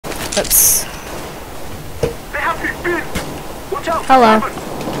Let's... Hello.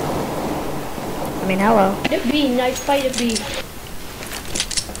 I mean, hello. At B, knife fight at B.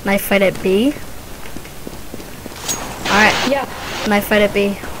 Knife fight at B? Alright. Yeah. Knife fight at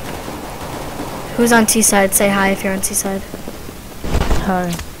B. Who's on T side? Say hi if you're on T side.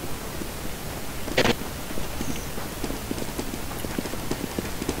 Hi.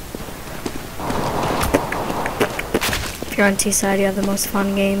 If you're on T side, you have the most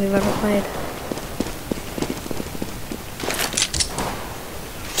fun game you've ever played.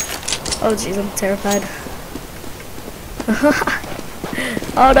 Oh jeez, I'm terrified.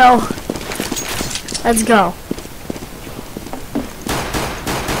 Oh no. Let's go.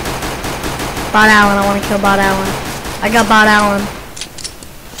 Bot Allen, I want to kill Bot Allen. I got Bot Allen.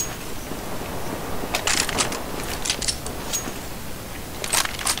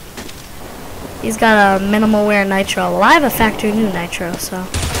 He's got a minimal wear nitro. Well, I have a factory new nitro, so.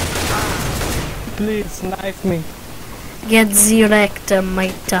 Please knife me. Get direct,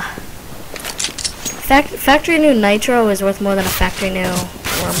 mate. Factory new nitro is worth more than a factory new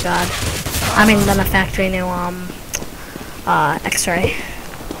worm god. I mean, than a factory new X-ray.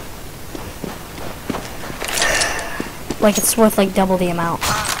 Like it's worth like double the amount.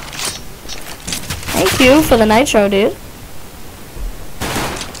 Thank you for the nitro, dude.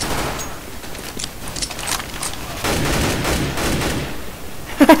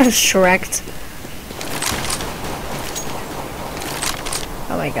 Shrek'd.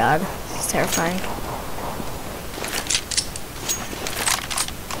 Oh my god, it's terrifying.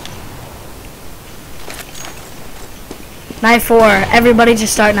 Knife 4. Everybody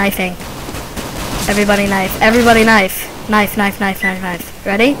just start knifing. Everybody knife. Everybody knife. Knife, knife, knife, knife, knife.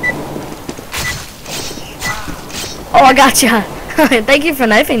 Ready? Oh, I gotcha. Thank you for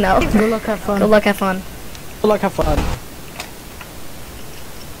knifing, though. Good luck, have fun. Good luck, have fun. Good luck, have fun.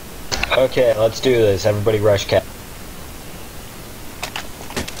 Okay, let's do this. Everybody rush cat.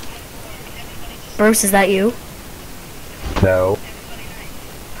 Bruce, is that you? No.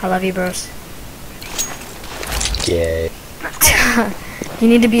 I love you, Bruce. Yay. You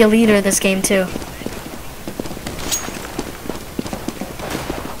need to be a leader of this game, too.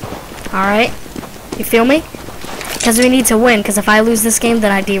 Alright? You feel me? Because we need to win, because if I lose this game,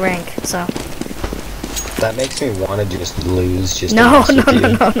 then I D-rank, so. That makes me want to just lose. Just No, no,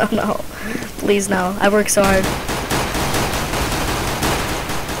 no, no, no, no. Please, no. I work so hard.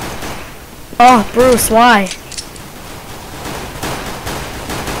 Oh, Bruce, why?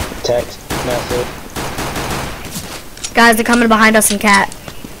 Text message. Guys, they're coming behind us in cat.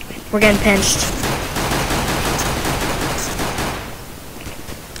 We're getting pinched.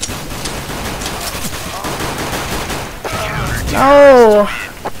 No!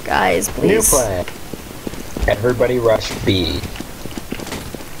 Guys, New please. plan. Everybody rush B.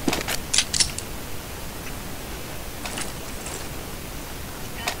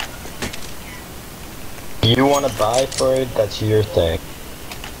 You want to buy for it? That's your thing.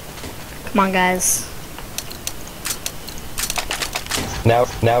 Come on, guys. Now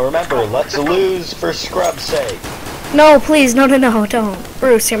remember, let's lose for scrub's sake. No, please, no, no, no, don't.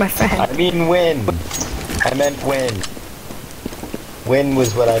 Bruce, you're my friend. I mean win. I meant win. Win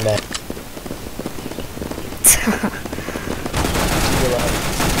was what I meant.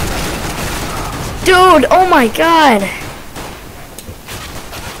 Dude, oh my god.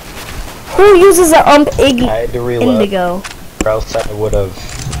 Who uses a I had to reload, indigo? or else I would have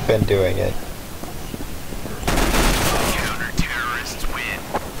been doing it.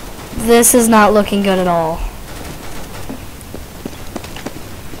 This is not looking good at all.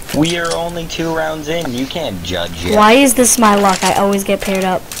 We are only 2 rounds in. You can't judge yet. Why is this my luck? I always get paired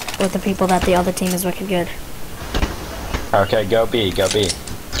up with the people that the other team is wicked good. Okay, go B, go B.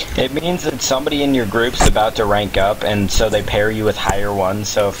 It means that somebody in your group's about to rank up, and so they pair you with higher ones,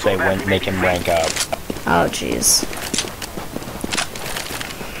 so if they win, they can rank up. Oh, jeez.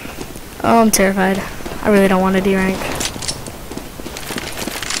 Oh, I'm terrified. I really don't want to D-rank.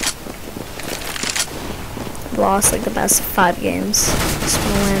 Lost like the best 5 games. Just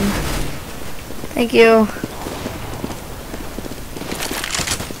want to win. Thank you.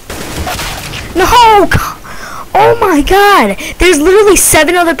 No! Oh my god! There's literally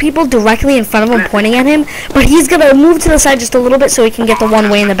 7 other people directly in front of him pointing at him, but he's gonna move to the side just a little bit so he can get the one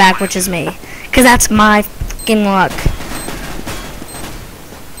way in the back, which is me. Because that's my fucking luck.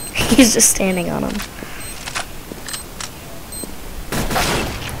 He's just standing on him.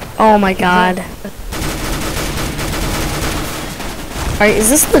 Oh my god. Is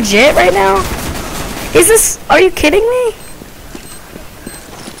this legit right now? Is this... Are you kidding me?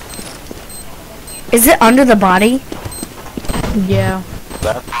 Is it under the body? Yeah.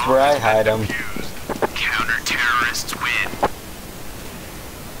 That's where I hide them. Counter-terrorists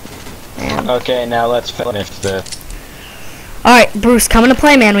win. Okay, now let's finish this. Alright, Bruce, come into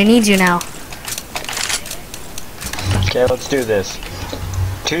play, man. We need you now. Okay, let's do this.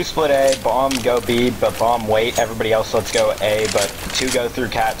 2 split A, bomb go B, but bomb wait. Everybody else let's go A, but 2 go through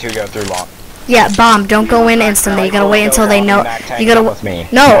cat, 2 go through long. Yeah, bomb. Don't go in instantly. You gotta wait until they know. You gotta. with me.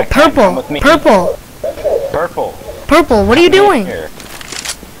 No, Come purple. with me. Purple. Purple. Purple. What are you doing? Here.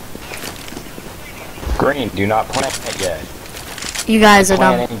 Green, do not plant it yet. You guys are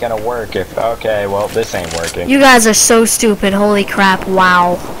Plan dumb. ain't gonna work if. Okay, well this ain't working. You guys are so stupid. Holy crap.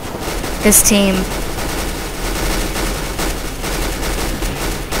 Wow. This team.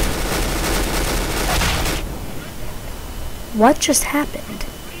 What just happened?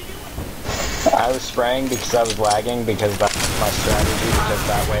 I was spraying because I was lagging because that's my strategy because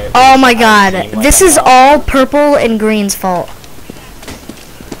that way. Oh my god. This is all purple and green's fault.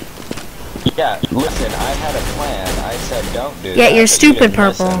 Yeah, listen, I had a plan. I said don't do that. Yeah, you're but you stupid, didn't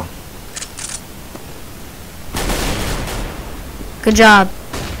purple. listen. Good job.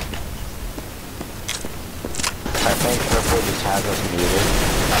 I think purple just has us muted.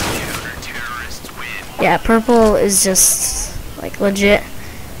 Yeah, purple is just like legit.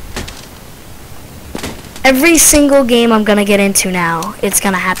 Every single game I'm gonna get into now, it's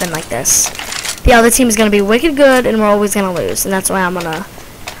gonna happen like this. The other team is gonna be wicked good, and we're always gonna lose, and that's why I'm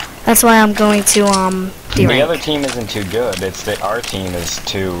going to The derank. other team isn't too good. It's that our team is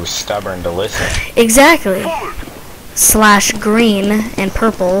too stubborn to listen. Exactly. Slash green and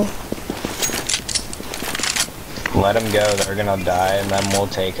purple. Let them go. They're gonna die, and then we'll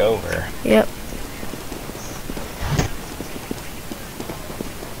take over. Yep.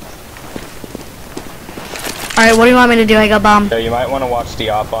 Alright, what do you want me to do? I got bomb. So you might want to watch the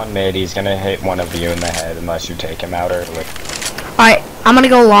op on mid. He's gonna hit one of you in the head unless you take him out early. Alright, I'm gonna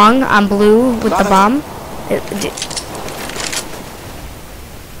go long. I'm blue with the bomb.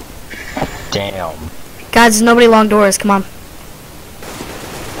 Damn. Guys, there's nobody long doors. Come on.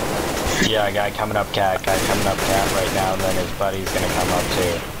 Yeah, a guy coming up cat. Guy coming up cat right now, and then his buddy's gonna come up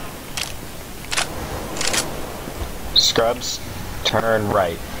too. Scrubs, turn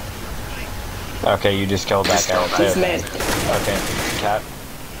right. Okay, you just killed that guy up there. Okay, cat.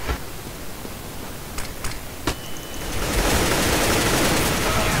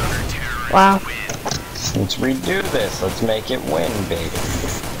 Wow. Let's redo this. Let's make it win, baby.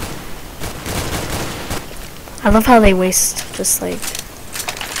 I love how they waste just like.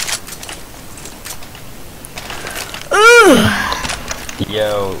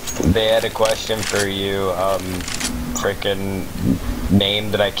 Yo, they had a question for you. Frickin' name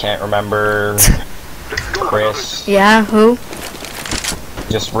that I can't remember. Chris. Yeah, who?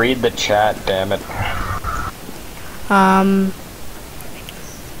 Just read the chat, damn it.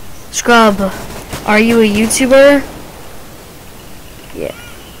 Scrub, are you a YouTuber? Yeah.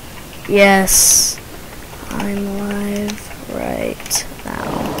 Yes. I'm live right now.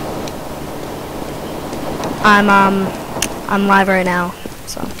 I'm live right now,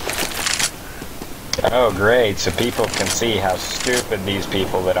 so. Oh, great. So people can see how stupid these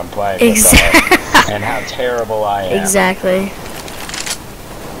people that I'm playing with Exactly. are, and how terrible I am. Exactly.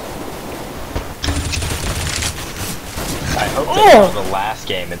 I hope they saw the last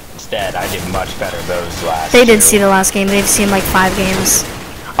game instead. I did much better those last They did two. see the last game. They've seen like 5 games.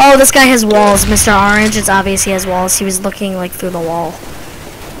 Oh, this guy has walls, Mr. Orange. It's obvious he has walls. He was looking like through the wall.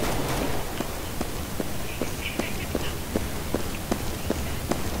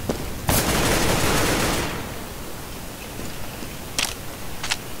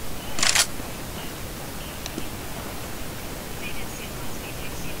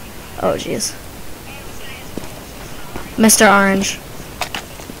 Oh, jeez. Mr. Orange.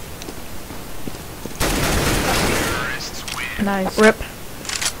 Nice. RIP.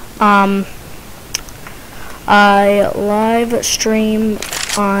 I live stream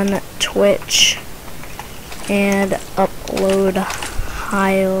on Twitch and upload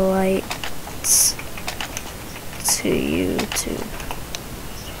highlights to YouTube.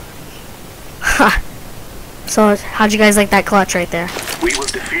 Ha! So, how'd you guys like that clutch right there? We will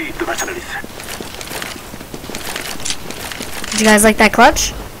defeat the mercenaries. Did you guys like that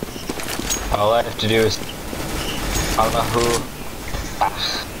clutch? All I have to do is... I don't know who...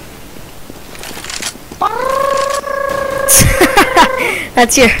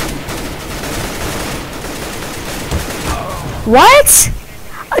 That's your... What?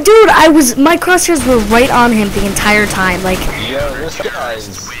 Dude, my crosshairs were right on him the entire time, like... Yo, this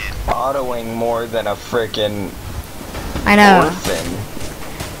guy's autoing more than a frickin' I know. orphan.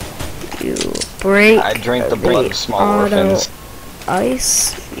 You break I drink the blood of small orphans.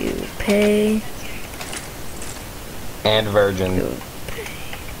 ice, you pay. And virgin. You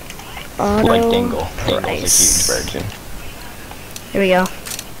auto Like Dingle. Dingle's price. a huge virgin. Here we go.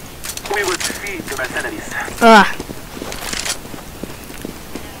 We will defeat the mercenaries. Ah,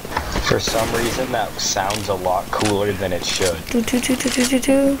 For some reason, that sounds a lot cooler than it should.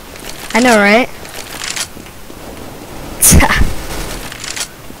 do. I know, right?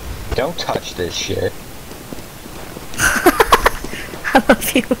 Don't touch this shit. I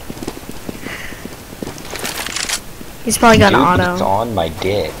love you. He's probably got Dude, an it's auto. on my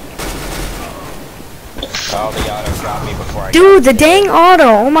dick. Oh, the auto got me before I Dude, the got dang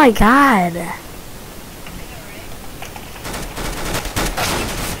auto! Oh my god.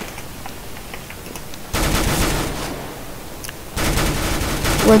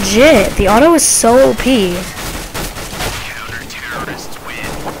 Legit, the auto is so OP.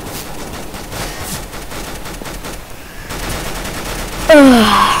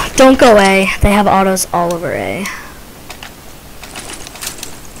 Ugh, don't go A. They have autos all over A.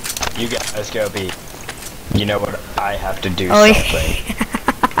 You guys go B. You know what? I have to do Oh, something.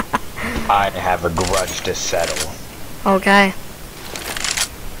 I have a grudge to settle. Okay.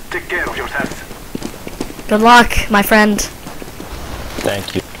 Take care of yourselves. Good luck, my friend.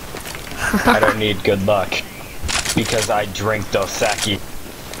 Thank you. I don't need good luck. Because I drink Dos Equis.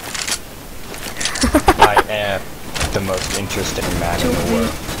 I am the most interesting man in the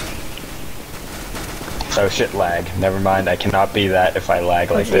world. Oh shit, lag. Never mind, I cannot be that if I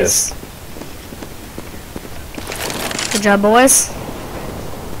lag like this. Good job, boys.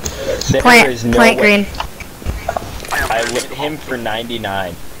 There Plant, is no plant way- green. I lit him for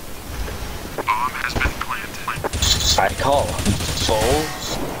 99. I call full.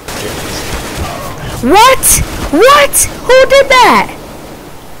 What? What? Who did that?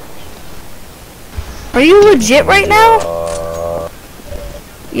 Are you legit right now?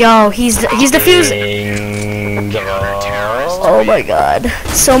 Yo, he's defusing. Oh my god.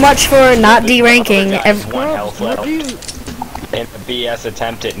 So much for not D-ranking. One health left. In a BS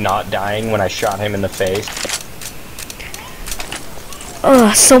attempt at not dying when I shot him in the face.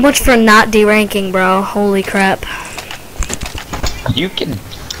 Ugh, so much for not D-ranking, bro. Holy crap. You can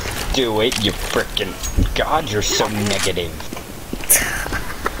do it, you frickin' god, you're so negative.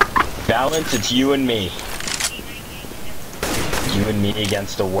 Balance, it's you and me. You and me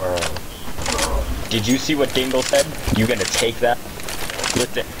against the world. Did you see what Dingle said? You gonna take that?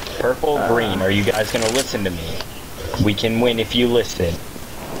 Listen, purple, green, are you guys gonna listen to me? We can win if you listen.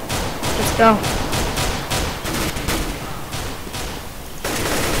 Let's go.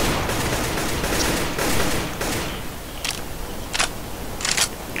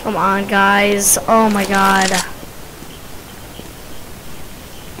 Come on, guys. Oh my god.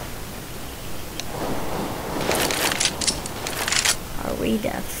 Are we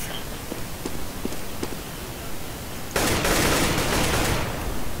deaf?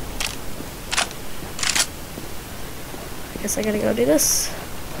 I guess I gotta go do this.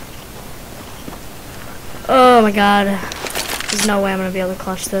 Oh my god. There's no way I'm gonna be able to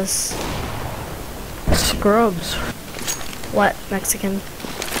clutch this. Scrubs. What, Mexican?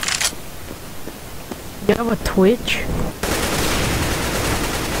 You have a Twitch?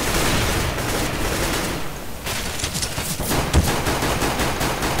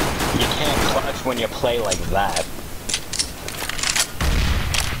 You can't clutch when you play like that.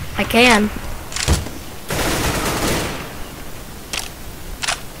 I can.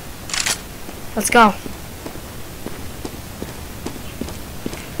 Let's go.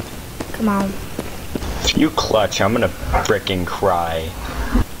 Come on. If you clutch, I'm gonna frickin' cry.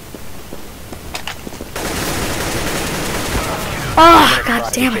 Oh,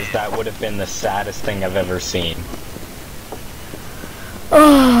 god damn it. Because that would have been the saddest thing I've ever seen.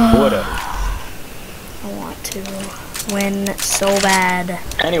 Oh, Would've. I want to win so bad.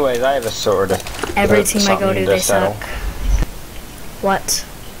 Anyways, I have a sword. Every team I go Something to, they settle. suck. What?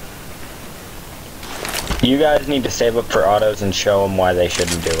 You guys need to save up for autos and show them why they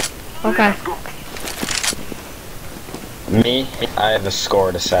shouldn't do it. Okay. Me, I have a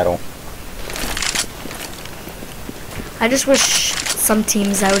score to settle. I just wish some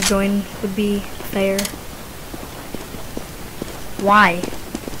teams I would join would be fair. Why?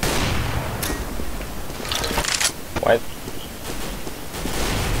 Why?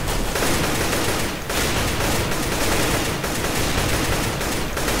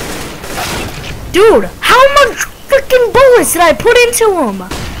 Dude, how much freaking bullets did I put into him?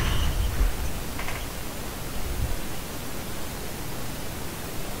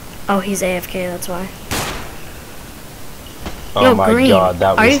 Oh, he's AFK, that's why. Oh Yo, my Green, god,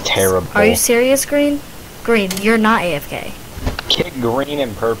 that are was you, terrible. Are you serious, Green? Green, you're not AFK. Kick green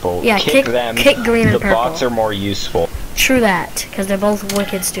and purple. Yeah, kick them. kick green and the purple. bots are more useful. True that, because they're both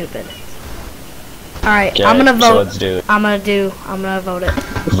wicked stupid. Alright, Okay, I'm gonna vote. So let's do it. I'm gonna vote it.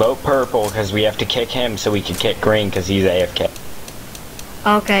 Vote purple because we have to kick him so we can kick green because he's AFK.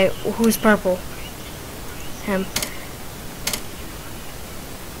 Okay, who's purple? Him.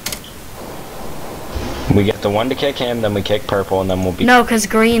 We get the one to kick him, then we kick purple, and then we'll be. No, because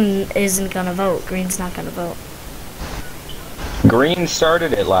green isn't gonna vote. Green's not gonna vote. Green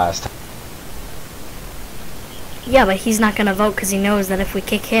started it last time. Yeah, but he's not gonna vote because he knows that if we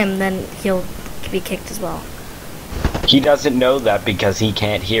kick him, then he'll be kicked as well. He doesn't know that because he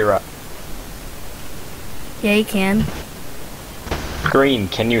can't hear us. Yeah, he can. Green,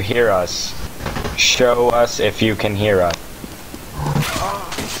 can you hear us? Show us if you can hear us.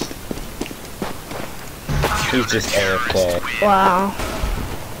 He's just AFK. Wow.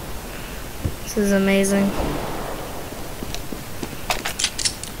 This is amazing.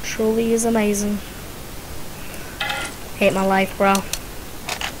 Truly is amazing. Hate my life, bro.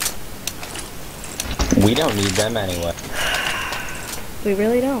 We don't need them anyway. We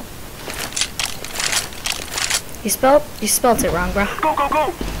really don't. You spelt it wrong, bro. Go, go,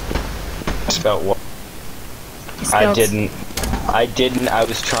 go! Spelt what? You spelled- I didn't. I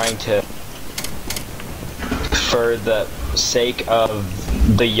was trying to, for the sake of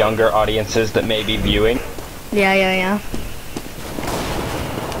the younger audiences that may be viewing. Yeah.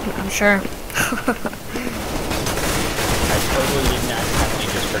 I'm sure. I totally didn't accidentally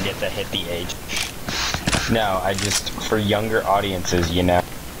just forget to hit the age. No, I just, for younger audiences, you know.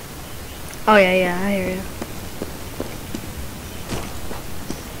 Oh yeah, I hear you.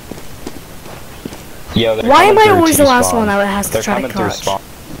 Yo, they're Why am coming I through always the last T-spawn. one that has to They're try to coming through catch? spawn.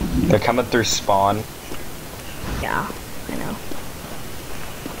 They're coming through spawn. Yeah, I know.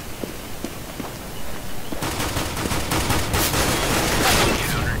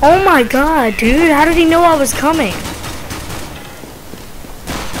 Oh my god, dude, how did he know I was coming?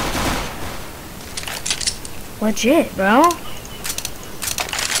 Legit, bro.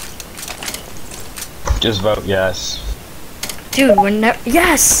 Just vote yes. Dude, we're never.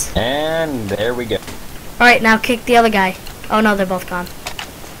 Yes! And there we go. Alright, now kick the other guy. Oh no, they're both gone.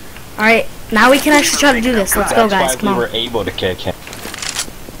 Alright, now we can actually try to do this. Let's go, guys. That's Come why we on. were able to kick him.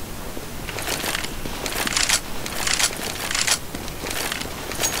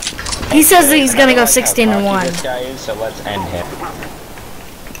 He says that he's gonna I go like how 16 and cocky 1. This guy is, so let's end him.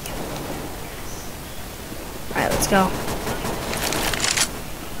 Alright, let's go.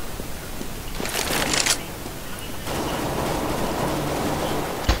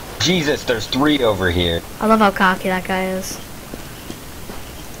 Jesus, there's 3 over here. I love how cocky that guy is.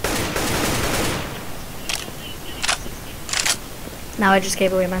 Now I just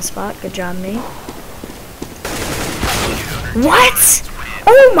gave away my spot. Good job, me. What?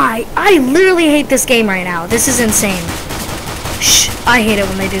 Oh my! I literally hate this game right now. This is insane. Shh. I hate it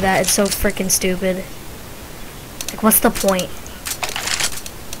when they do that. It's so freaking stupid. Like, what's the point?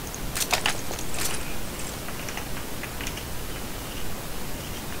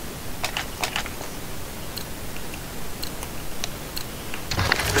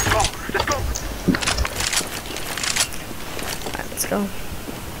 Let's go! Alright, let's go.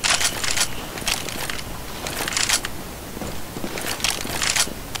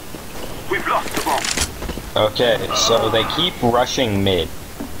 We've lost the bomb. Okay, so they keep rushing mid.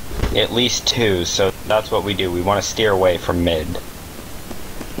 At least 2, so that's what we do. We want to steer away from mid.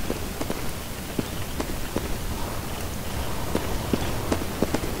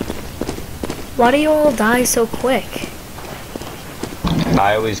 Why do you all die so quick?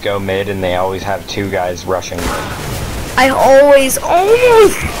 I always go mid and they always have 2 guys rushing mid. I always. Oh,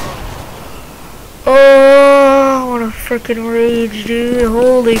 I wanna freaking rage, dude.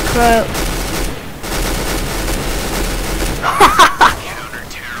 Holy crap.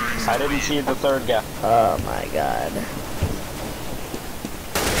 I didn't see the 3rd guy. Oh my god.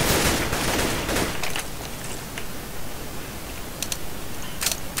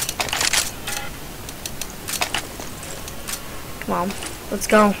 Come on, let's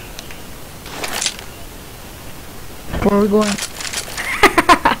go. Where are we going? Let's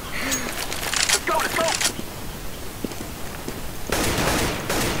go, let's go!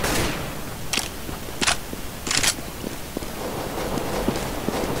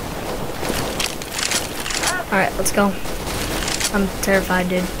 Alright, let's go. I'm terrified,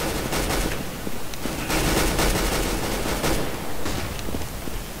 dude.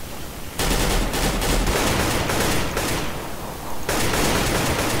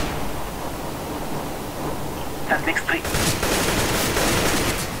 That's next 3.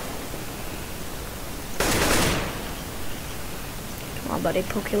 on, buddy.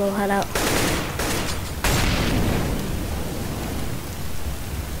 Poke your little head out.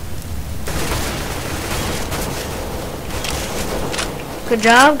 Good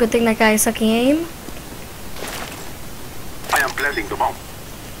job. Good thing that guy is sucking aim. I am planting the bomb.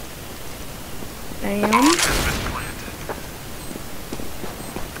 Bam.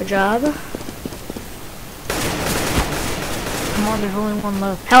 Good job. Come on, there's only one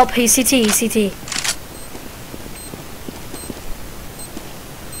left. Help. He's CT. He's CT.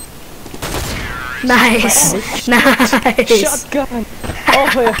 Nice. Nice. Shotgun!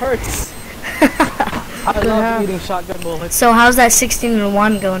 Oh, it hurts! I love eating shotgun bullets. So how's that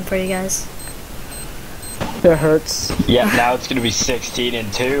 16-1 going for you guys? It hurts. Yeah, now it's gonna be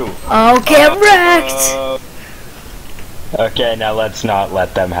 16-2. Oh, get wrecked! Okay, now let's not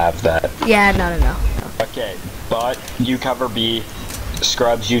let them have that. Yeah, no. Okay, bot, you cover B.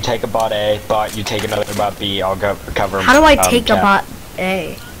 Scrubs, you take a bot A. Bot, you take another bot B. I'll go cover. How do I take a Cap. bot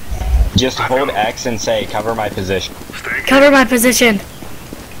A? Just hold X and say cover my position. Cover my position.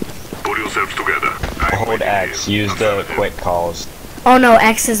 Pull yourselves together. Hold X. Use the quick calls. Oh no,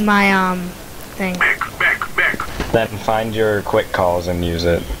 X is my thing. Back. Then find your quick calls and use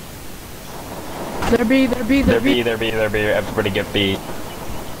it. There be. There B. Everybody get B.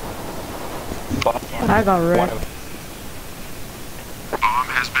 Bot, I got one wrecked. of- Bomb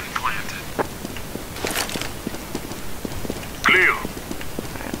has been planted. Clear.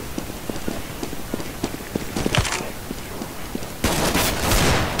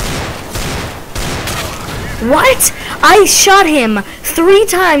 What? I shot him 3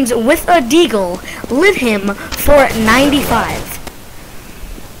 times with a deagle, lit him for 95.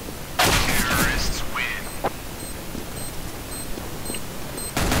 Terrorists win.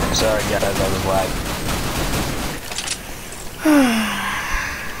 Sorry guys, I was lagging.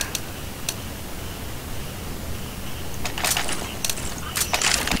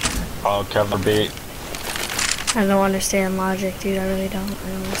 I'll cover B. I don't understand logic, dude. I really don't. I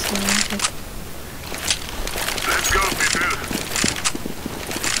don't understand logic. Let's go, people.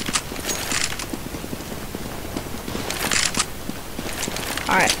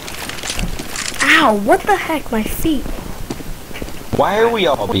 Alright. Ow, what the heck? My feet. Why are we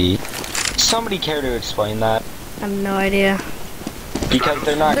all B? Somebody care to explain that? I have no idea. Because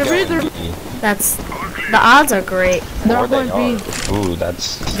they're not They're going either- B. That's... The odds are great. They're Or they going are. B. Ooh,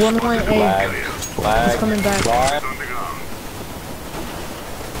 that's One went A. lag. Lag. coming back. Lag. On the ground.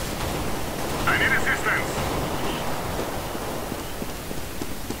 I need assistance.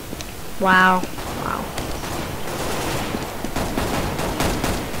 Wow. Wow.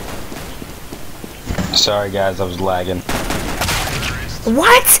 Sorry guys, I was lagging.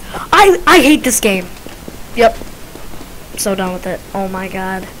 What? I hate this game. Yep. So done with it. Oh my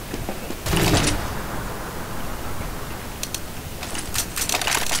god.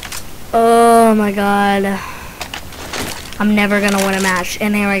 Oh my god. I'm never gonna win a match.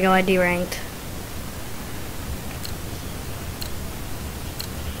 And here I go, I deranked.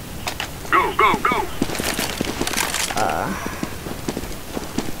 Go.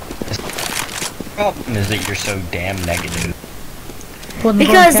 Problem is that you're so damn negative.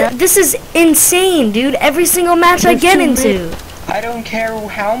 Because this is insane, dude. Every single match I get into. I don't care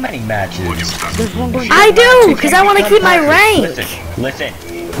how many matches. There's one going I do, because I want to keep my rank. Listen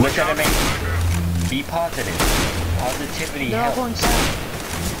to me. Be positive. Positivity They're all going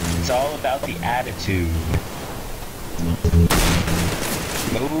helps. It's all about the attitude.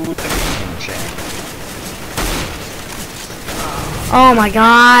 Motivation check. Oh my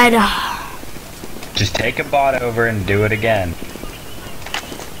god. Just take a bot over and do it again.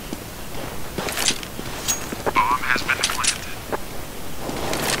 Bomb has been planted.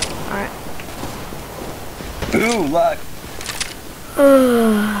 Alright. Ooh, luck.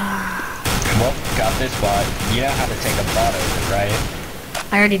 Well, got this bot. You know how to take a bot over, right?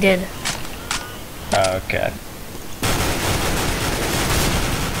 I already did. Okay.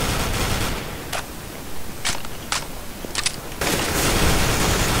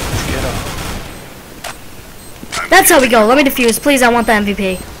 Let's get him. That's how we go. Let me defuse, please. I want the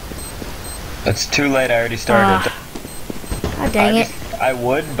MVP. It's too late. I already started. God dang it. I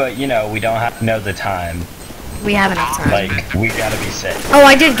would, but you know, we don't have to know the time. We have enough time. Like, we gotta be safe. Oh,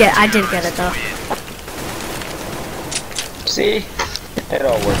 I did get it though. See? It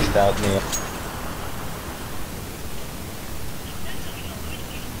all works out in the end.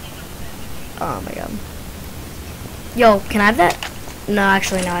 Oh my god. Yo, can I have that? No,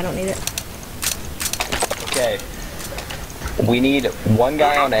 actually, no, I don't need it. Okay. We need one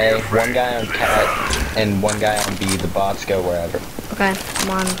guy on A, one guy on Cat, and one guy on B. The bots go wherever. Okay,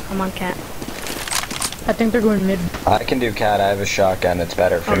 I'm on cat. I think they're going mid. I can do cat. I have a shotgun. It's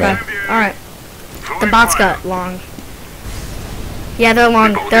better for Okay. me. Alright. The bot's got long. Yeah, they're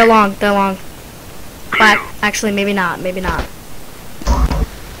long. They're long. They're long. But actually, maybe not. Maybe not.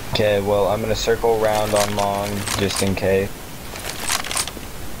 Okay, well, I'm gonna circle around on long, just in case.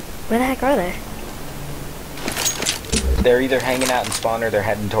 Where the heck are they? They're either hanging out in spawn or they're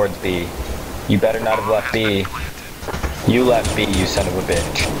heading towards B. You better not have left B. You left B, you son of a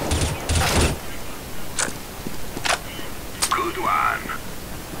bitch. Good one.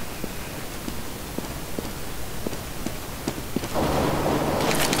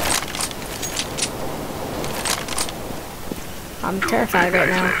 I'm terrified right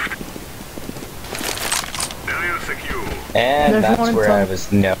now. Area secure. And There's one that's in where I front.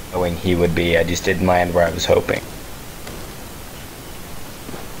 was knowing he would be. I just didn't land where I was hoping.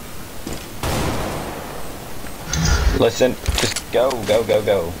 Listen, just go, go, go,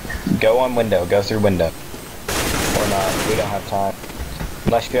 go. Go on window, go through window. Or not, we don't have time.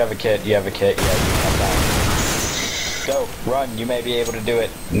 Unless you have a kit, you have a kit, yeah, you have time. Go, run, you may be able to do it.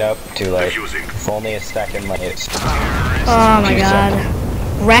 Nope, too late. Defusing. If only a second late. Oh my god.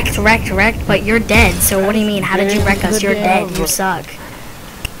 Wrecked, wrecked, wrecked, but you're dead. So what do you mean? How did you wreck us? You're dead. You suck.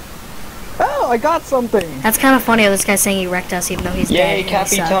 Oh, I got something. That's kind of funny how this guy's saying he wrecked us even though he's dead. Yay, and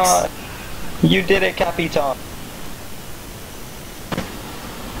he sucks. Capitan! You did it, Capitan!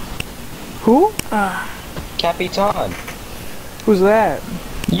 Who? Ugh. Capitan! Who's that?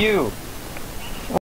 You!